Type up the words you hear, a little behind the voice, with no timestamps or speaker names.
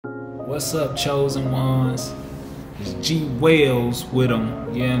What's up, chosen ones? It's G Wells with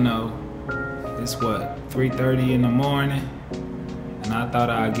them, you know. It's what, 3:30 in the morning? And I thought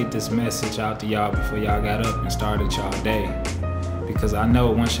I'd get this message out to y'all before y'all got up and started y'all day. Because I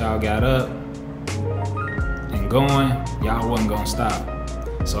know once y'all got up and going, y'all wasn't gonna stop.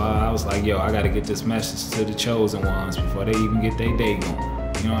 So I was like, yo, I gotta get this message to the chosen ones before they even get their day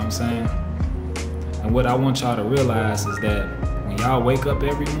going. You know what I'm saying? And what I want y'all to realize is that when y'all wake up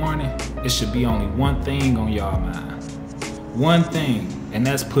every morning, it should be only one thing on y'all mind. One thing, and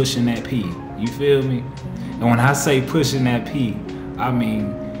that's pushing that P. You feel me? And when I say pushing that P, I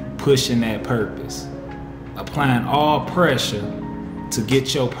mean pushing that purpose. Applying all pressure to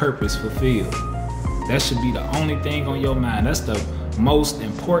get your purpose fulfilled. That should be the only thing on your mind. That's the most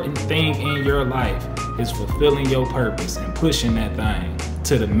important thing in your life, is fulfilling your purpose and pushing that thing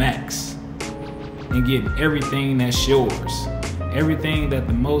to the max and getting everything that's yours. Everything that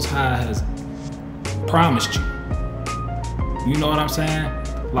the Most High has promised you. You know what I'm saying?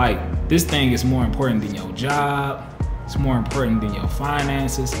 Like, this thing is more important than your job. It's more important than your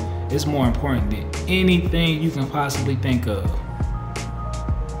finances. It's more important than anything you can possibly think of.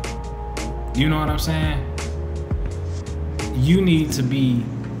 You know what I'm saying? You need to be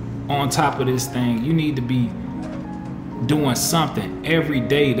on top of this thing. You need to be doing something every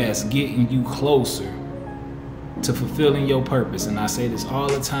day that's getting you closer to fulfilling your purpose. And I say this all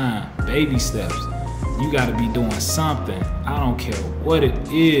the time, baby steps. You gotta be doing something. I don't care what it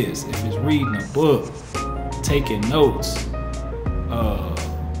is. If it's reading a book, taking notes,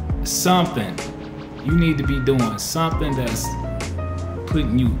 something. You need to be doing something that's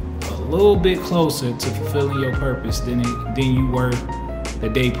putting you a little bit closer to fulfilling your purpose than you were the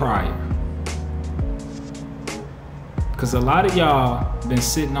day prior. Cause a lot of y'all been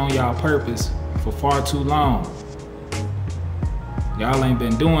sitting on y'all purpose for far too long. Y'all ain't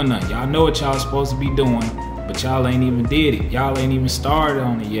been doing nothing. Y'all know what y'all supposed to be doing, but y'all ain't even did it. Y'all ain't even started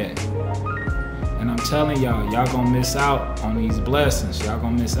on it yet. And I'm telling y'all, y'all gonna miss out on these blessings. Y'all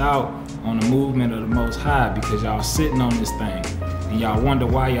gonna miss out on the movement of the Most High because y'all sitting on this thing. And y'all wonder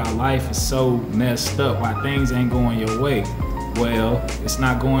why y'all life is so messed up, why things ain't going your way. Well, it's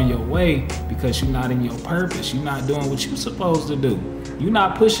not going your way because you're not in your purpose. You're not doing what you're supposed to do. You're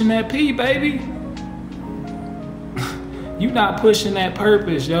not pushing that P, baby. You're not pushing that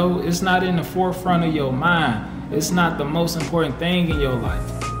purpose, yo. It's not in the forefront of your mind. It's not the most important thing in your life.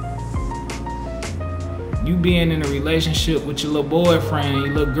 You being in a relationship with your little boyfriend and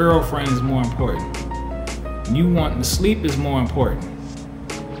your little girlfriend is more important. You wanting to sleep is more important.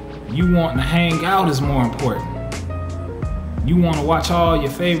 You wanting to hang out is more important. You want to watch all your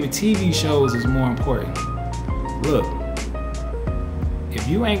favorite TV shows is more important. Look, if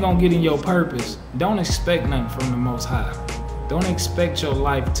you ain't gonna get in your purpose, don't expect nothing from the Most High. Don't expect your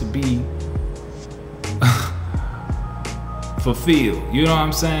life to be fulfilled. You know what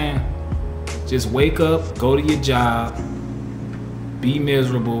I'm saying? Just wake up, go to your job, be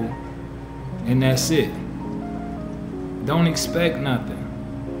miserable, and that's it. Don't expect nothing.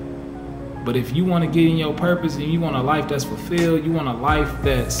 But if you want to get in your purpose and you want a life that's fulfilled, you want a life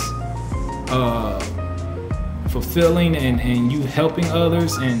that's fulfilling and you helping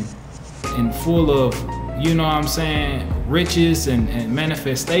others and full of, you know what I'm saying, riches and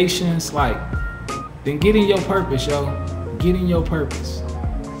manifestations, like, then get in your purpose, yo. Get in your purpose.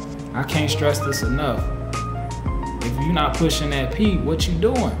 I can't stress this enough. If you're not pushing that P, what you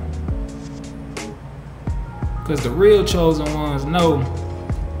doing? Because the real chosen ones know,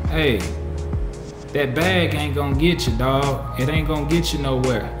 hey, that bag ain't gonna get you, dog. It ain't gonna get you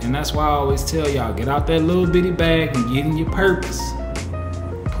nowhere. And that's why I always tell y'all, get out that little bitty bag and get in your purpose.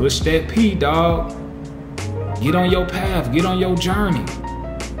 Push that P, dog. Get on your path, get on your journey.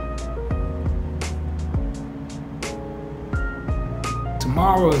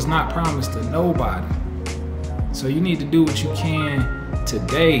 Tomorrow is not promised to nobody. So you need to do what you can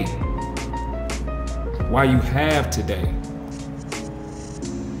today while you have today.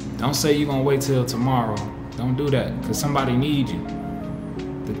 Don't say you're gonna wait till tomorrow. Don't do that, because somebody needs you.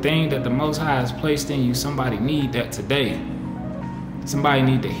 The thing that the Most High has placed in you, somebody need that today. Somebody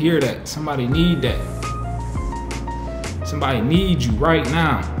need to hear that. Somebody need that. Somebody needs you right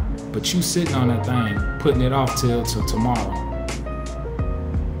now, but you sitting on that thing, putting it off till tomorrow.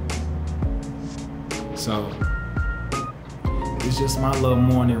 So, it's just my little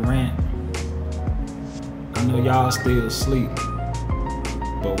morning rant. I know y'all still asleep.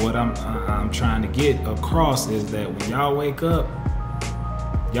 But what I'm trying to get across is that when y'all wake up,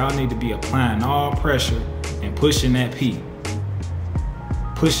 y'all need to be applying all pressure and pushing that P.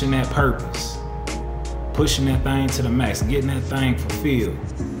 Pushing that purpose. Pushing that thing to the max, getting that thing fulfilled.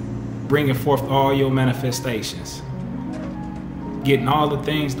 bringing forth all your manifestations. Getting all the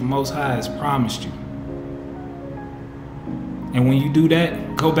things the Most High has promised you. And when you do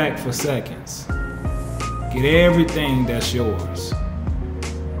that, go back for seconds. Get everything that's yours.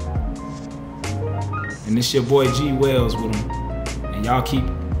 And it's your boy G Wells with them. And y'all keep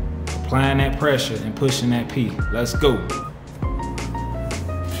applying that pressure and pushing that P. Let's go.